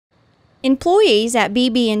Employees at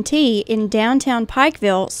BB&T in downtown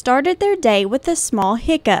Pikeville started their day with a small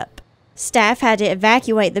hiccup. Staff had to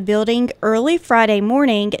evacuate the building early Friday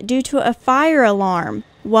morning due to a fire alarm.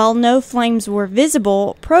 While no flames were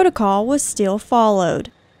visible, protocol was still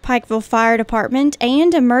followed. Pikeville Fire Department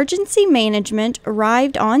and Emergency Management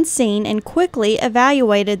arrived on scene and quickly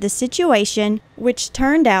evaluated the situation, which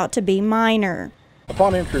turned out to be minor.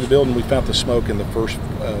 Upon entering the building, we found the smoke in the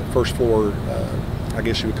first floor, I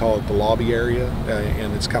guess you would call it the lobby area,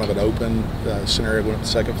 and it's kind of an open scenario going up the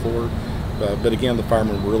second floor. But again, the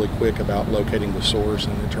firemen were really quick about locating the source,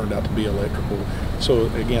 and it turned out to be electrical. So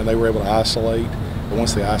again, they were able to isolate. But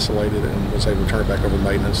once they isolated and was able to turn it back over to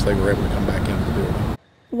maintenance, they were able to come back into the building.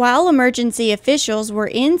 While emergency officials were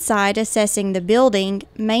inside assessing the building,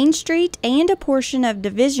 Main Street and a portion of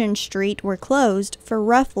Division Street were closed for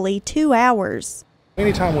roughly 2 hours.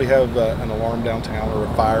 Anytime we have an alarm downtown or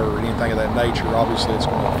a fire or anything of that nature, obviously it's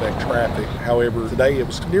going to affect traffic. However, today it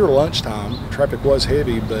was near lunchtime. Traffic was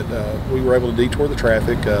heavy, but we were able to detour the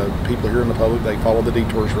traffic. People here in the public, they followed the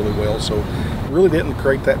detours really well, so it really didn't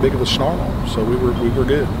create that big of a snarl, so we were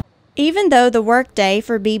good. Even though the workday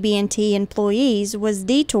for BB&T employees was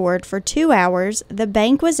detoured for 2 hours, the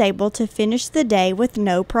bank was able to finish the day with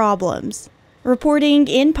no problems. Reporting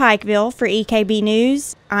in Pikeville for EKB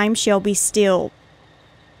News, I'm Shelby Still.